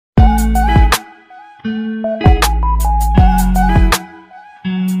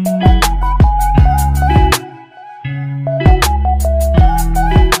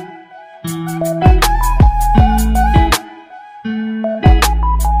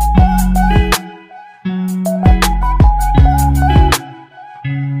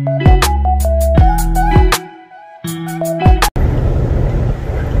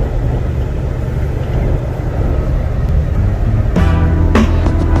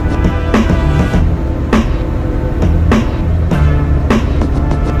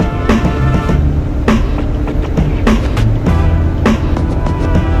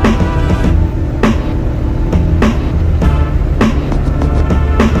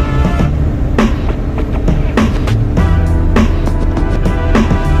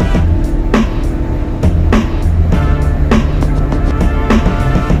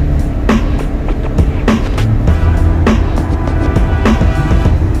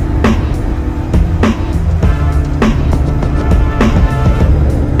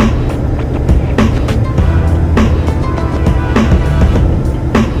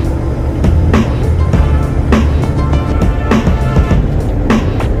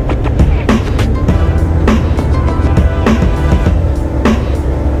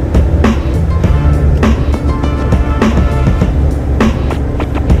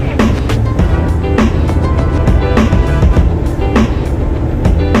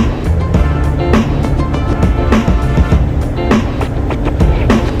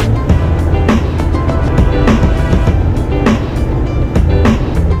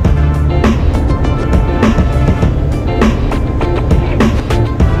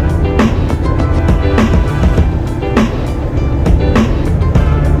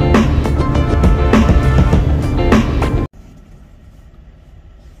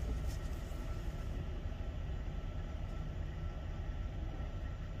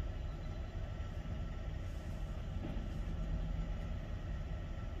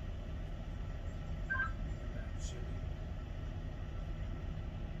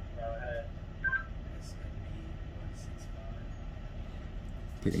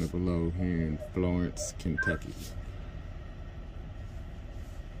Picking up a load here in Florence, Kentucky.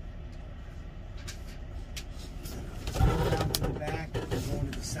 Out to the back, you're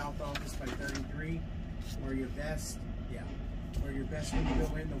going to the south office by 33. Wear your vest. Yeah. Wear your vest when you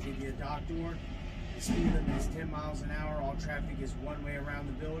go in. They'll give you a dock door. The speed limit is 10 miles an hour. All traffic is one way around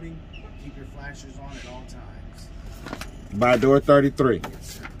the building. Keep your flashers on at all times. By door 33.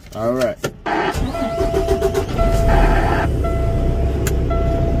 Yes, sir. All right. Speed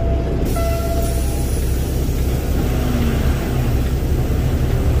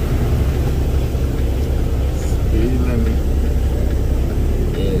limit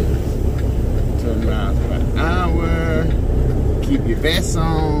is 10 miles per hour. Keep your vest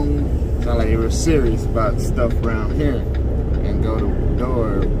on. Sound like you were serious about stuff around here. And go to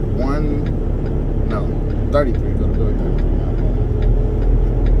door 33. Go to door 33.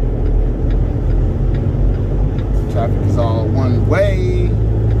 Traffic is all one way.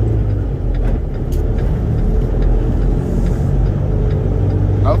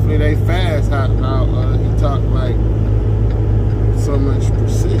 Hopefully they fast. How he talk like so much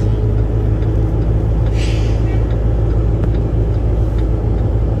precision.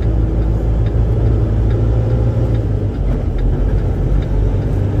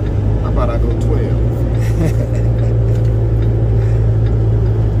 How about I go 12?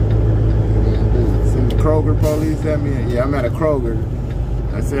 Kroger police at me. Yeah, I'm at a Kroger.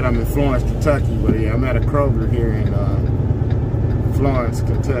 I said I'm in Florence, Kentucky, but yeah, I'm at a Kroger here in Florence,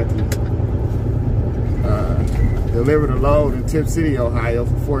 Kentucky. Delivered a load in Tip City, Ohio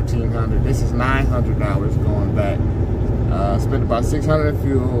for $1,400. This is $900 going back. Spent about $600 in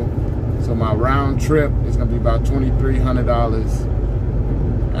fuel, so my round trip is gonna be about $2,300.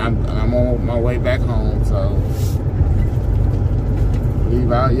 I'm on my way back home, so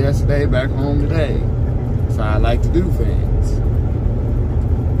leave out yesterday, back home today. So I like to do things.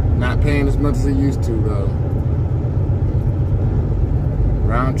 Not paying as much as it used to though.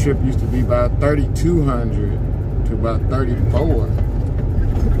 Round trip used to be about $3,200 to about $3,400.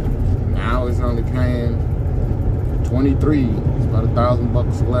 Now it's only paying $23,000. It's about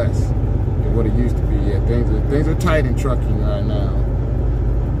 $1,000 less than what it used to be. Yeah, things are tight in trucking right now.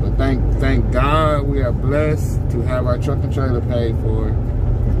 But thank God we are blessed to have our truck and trailer paid for,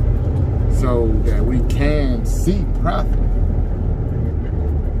 so that we can see profit.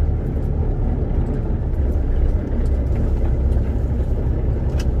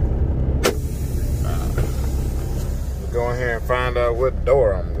 We'll go in here and find out what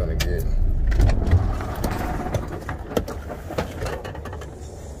door I'm gonna get.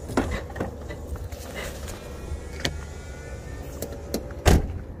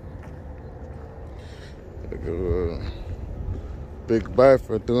 Big buy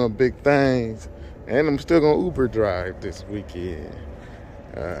for doing big things, and I'm still gonna Uber drive this weekend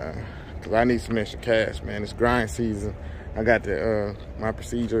because I need some extra cash, man. It's grind season. I got the my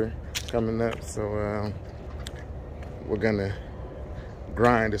procedure coming up, so we're gonna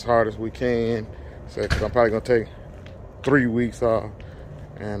grind as hard as we can. So cause I'm probably gonna take 3 weeks off,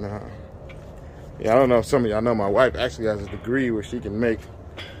 and yeah, I don't know if some of y'all know, my wife actually has a degree where she can make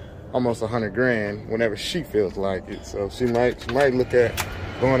almost 100 grand whenever she feels like it. So she might look at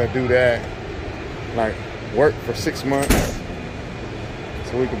going to do that, like work for 6 months,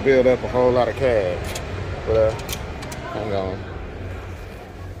 so we can build up a whole lot of cash. But hang on.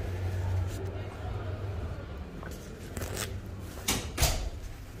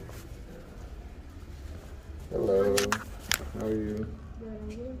 Hello. How are you?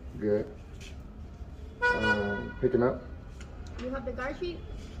 Good. Picking up? You have the guard sheet?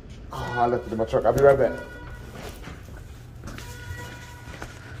 Oh, I left it in my truck. I'll be right back.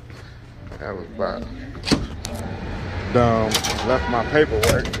 That was bad. Left my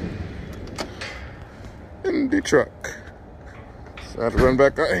paperwork in the truck, so I had to run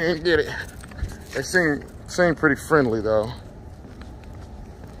back out here and get it. They seem pretty friendly though.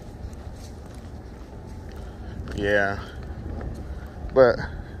 Yeah, but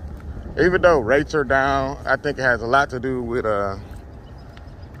even though rates are down, I think it has a lot to do with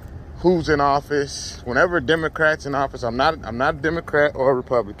who's in office. Whenever Democrats in office, I'm not a Democrat or a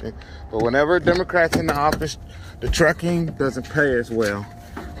Republican, but whenever Democrats in the office, the trucking doesn't pay as well.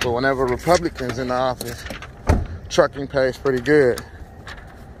 But whenever Republicans in the office, trucking pays pretty good.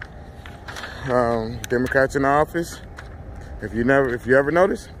 Democrats in the office, if you ever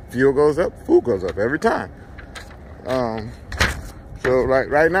notice, fuel goes up, food goes up every time. So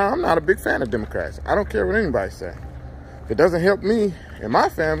right now, I'm not a big fan of Democrats. I don't care what anybody says. If it doesn't help me and my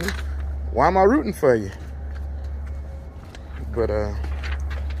family, why am I rooting for you? But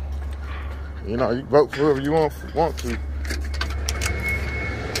you know, you vote for whoever you want to.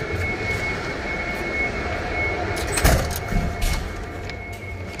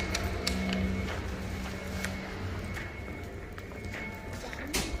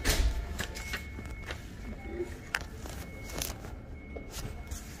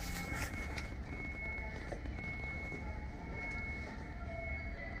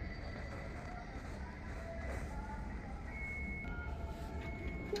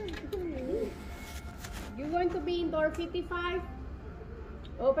 door 55.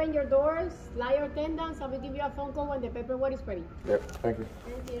 Open your doors, slide your attendants, I will give you a phone call when the paperwork is ready. Yep, thank you.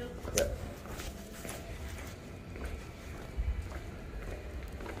 Thank you. Yep.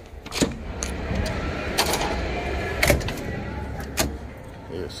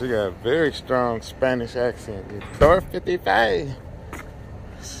 Yeah, she got a very strong Spanish accent. Door 55.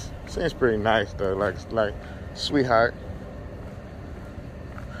 Seems pretty nice though, like sweetheart.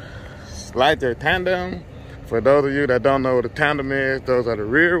 Slide their tandem. For those of you that don't know what a tandem is, those are the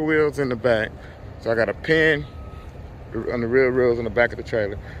rear wheels in the back. So I got a pin on the rear wheels in the back of the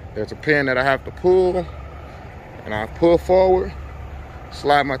trailer. There's a pin that I have to pull, and I pull forward,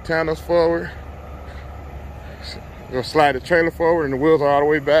 slide my tandems forward, gonna slide the trailer forward, and the wheels are all the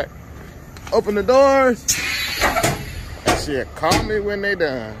way back. Open the doors, and she'll call me when they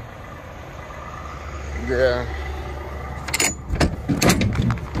done. Yeah.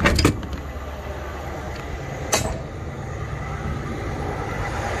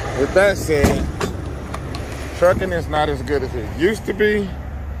 With that said, trucking is not as good as it used to be.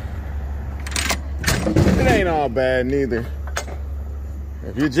 It ain't all bad neither.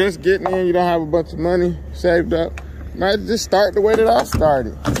 If you're just getting in, you don't have a bunch of money saved up, you might just start the way that I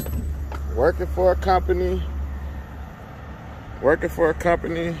started. Working for a company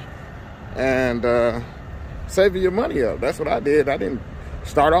and saving your money up. That's what I did. I didn't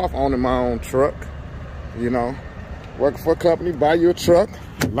start off owning my own truck, you know. Working for a company, buy you a truck,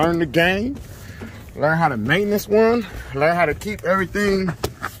 learn the game, learn how to maintenance one, learn how to keep everything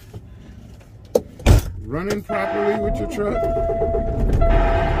running properly with your truck.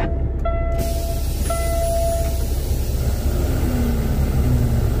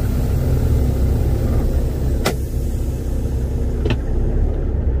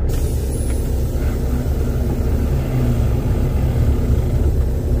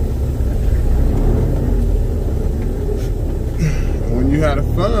 You had the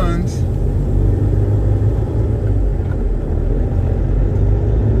funds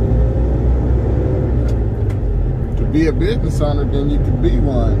to be a business owner, then you could be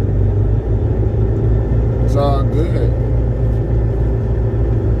one. It's all good.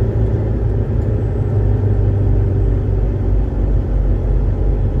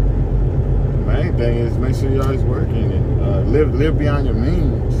 The main thing is make sure you're always working and live beyond your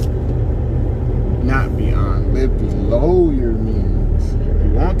means. Not beyond, live below your means. You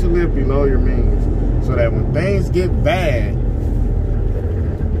want to live below your means so that when things get bad,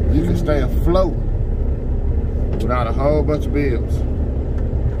 you can stay afloat without a whole bunch of bills.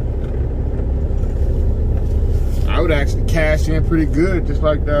 I would actually cash in pretty good, just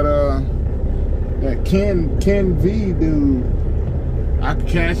like that Ken V dude. I could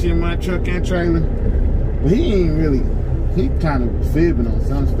cash in my truck and trailer, but he kind of fibbing on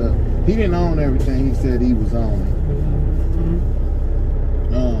some stuff. He didn't own everything he said he was owning.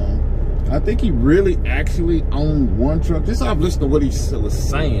 I think he really actually owned one truck. Just off listening to what he was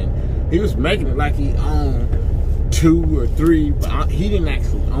saying, he was making it like he owned 2 or 3, but he didn't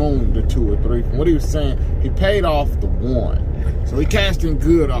actually own the 2 or 3. From what he was saying, he paid off the 1. So he cashed in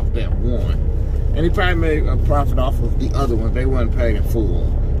good off that 1. And he probably made a profit off of the other ones. They weren't paid in full.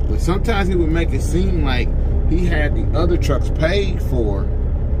 But sometimes he would make it seem like he had the other trucks paid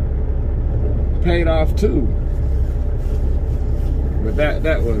off too. But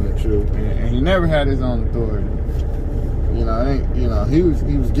that wasn't true, and he never had his own authority. He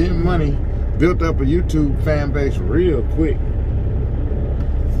was getting money, built up a YouTube fan base real quick,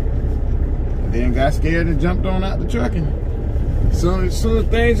 and then got scared and jumped on out the trucking. So as soon as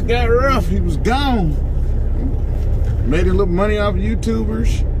things got rough, he was gone. Made a little money off of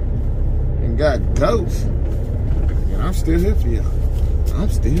YouTubers and got ghosts. And I'm still here for y'all.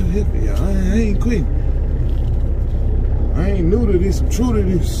 I ain't quitting. I ain't new to this, I'm true to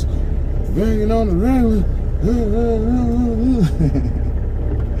this. Banging on the railing.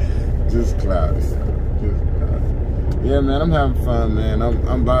 Just cloudy. Yeah, man, I'm having fun, man.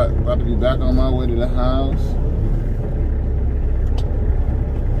 I'm about to be back on my way to the house.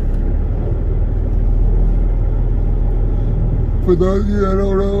 For those of you that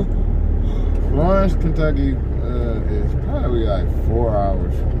don't know, Florence, Kentucky is probably like 4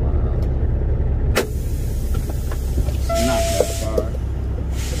 hours from my house. Not that far.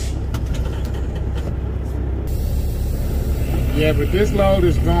 Yeah, but this load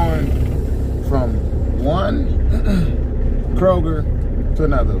is going from one Kroger to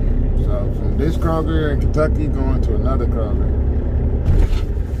another. So from this Kroger in Kentucky going to another Kroger.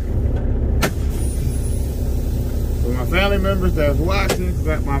 For my family members that's watching, cause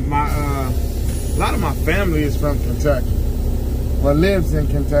a lot of my family is from Kentucky. Well, lives in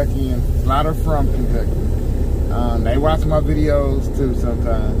Kentucky, and a lot are from Kentucky. They watch my videos too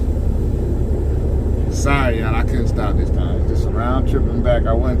sometimes. Sorry, y'all, I couldn't stop this time. Just round tripping back.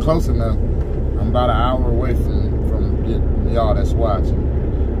 I wasn't close enough. I'm about an hour away from y'all that's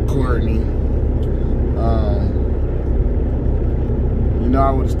watching. Courtney. You know,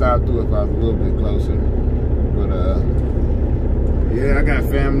 I would have stopped through if I was a little bit closer. But yeah, I got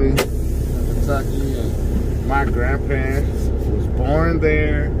family in Kentucky, and my grandparents was born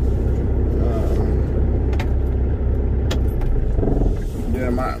there. Yeah,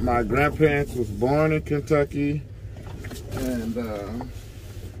 my grandparents was born in Kentucky, and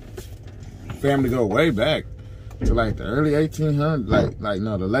family go way back to like the early 1800s,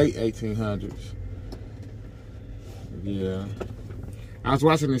 the late 1800s. Yeah, I was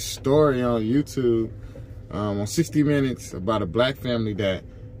watching this story on YouTube, on 60 Minutes, about a black family that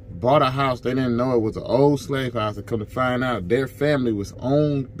bought a house. They didn't know it was an old slave house, and come to find out their family was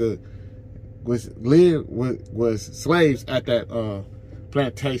slaves at that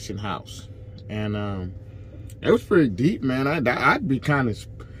plantation house. And it was pretty deep, man. I'd be kind of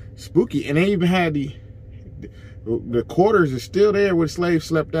spooky. And they even had the quarters is still there where slaves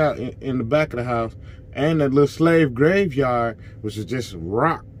slept out in the back of the house, and the little slave graveyard, which is just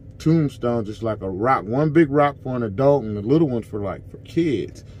rock tombstone, just like a rock, one big rock for an adult and the little ones for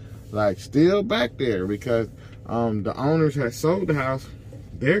kids, like still back there, because the owners had sold the house.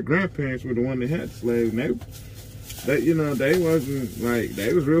 Their grandparents were the one that had the slaves, and they wasn't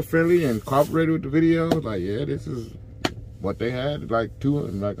they was real friendly and cooperated with the video. Like, yeah, this is what they had like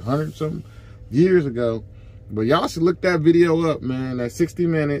 100 something years ago. But y'all should look that video up, man. That 60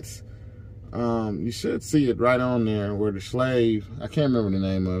 Minutes. You should see it right on there where the slave, I can't remember the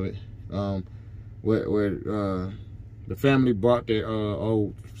name of it, where the family bought their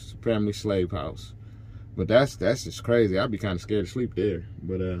old family slave house. But that's just crazy. I'd be kind of scared to sleep there.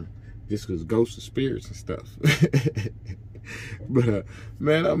 But just because ghosts and spirits and stuff. But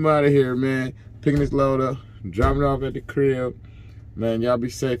man, I'm out of here, man. Picking this load up, dropping it off at the crib. Man, y'all be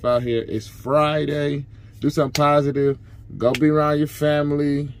safe out here. It's Friday. Do something positive. Go be around your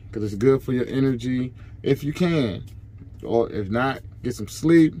family, because it's good for your energy if you can. Or if not, get some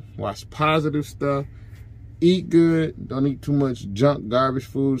sleep, watch positive stuff, eat good, don't eat too much junk, garbage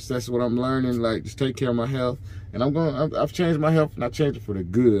foods. That's what I'm learning. Like, just take care of my health. And I've changed my health, and I changed it for the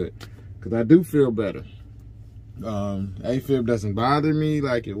good, because I do feel better. AFib doesn't bother me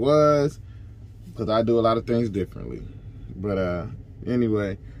like it was, because I do a lot of things differently. But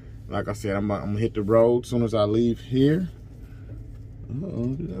anyway, like I said, I'm gonna hit the road as soon as I leave here.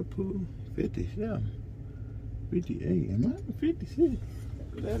 Uh-oh, did I pull 57? 58, am I 56?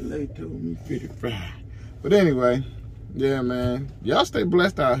 That lady told me 55. But anyway, yeah, man, y'all stay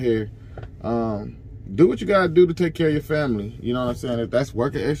blessed out here. Do what you gotta do to take care of your family. You know what I'm saying? If that's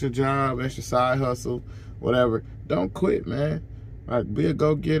working extra job, extra side hustle, whatever, don't quit, man. Like, be a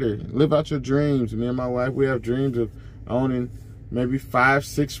go-getter. Live out your dreams. Me and my wife, we have dreams of owning maybe 5,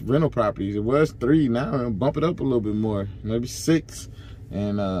 6 rental properties. It was 3, now I'll bump it up a little bit more, maybe 6,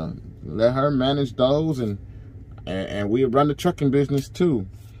 and let her manage those, and we run the trucking business too.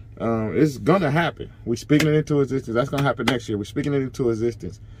 It's gonna happen. We're speaking it into existence. That's gonna happen next year. We're speaking it into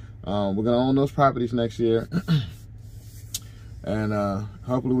existence. We're gonna own those properties next year. And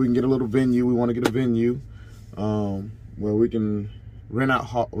hopefully we can get a little venue. We want to get a venue where we can rent out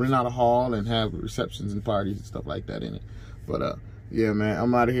a hall and have receptions and parties and stuff like that in it. But yeah, man,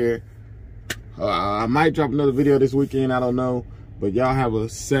 I'm out of here. I might drop another video this weekend, I don't know. But y'all have a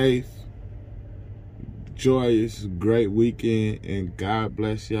safe, joyous, great weekend, and God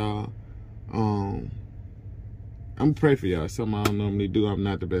bless y'all. I'm gonna pray for y'all. Something I don't normally do. I'm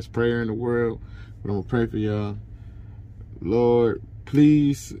not the best prayer in the world, but I'm gonna pray for y'all. Lord,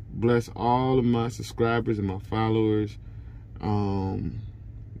 please bless all of my subscribers and my followers.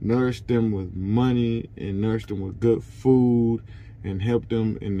 Nourish them with money, and nourish them with good food, and help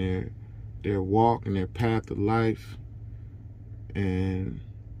them in their walk and their path of life. And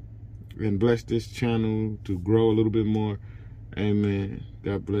bless this channel to grow a little bit more. Amen.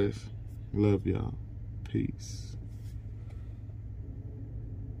 God bless. Love y'all. Peace.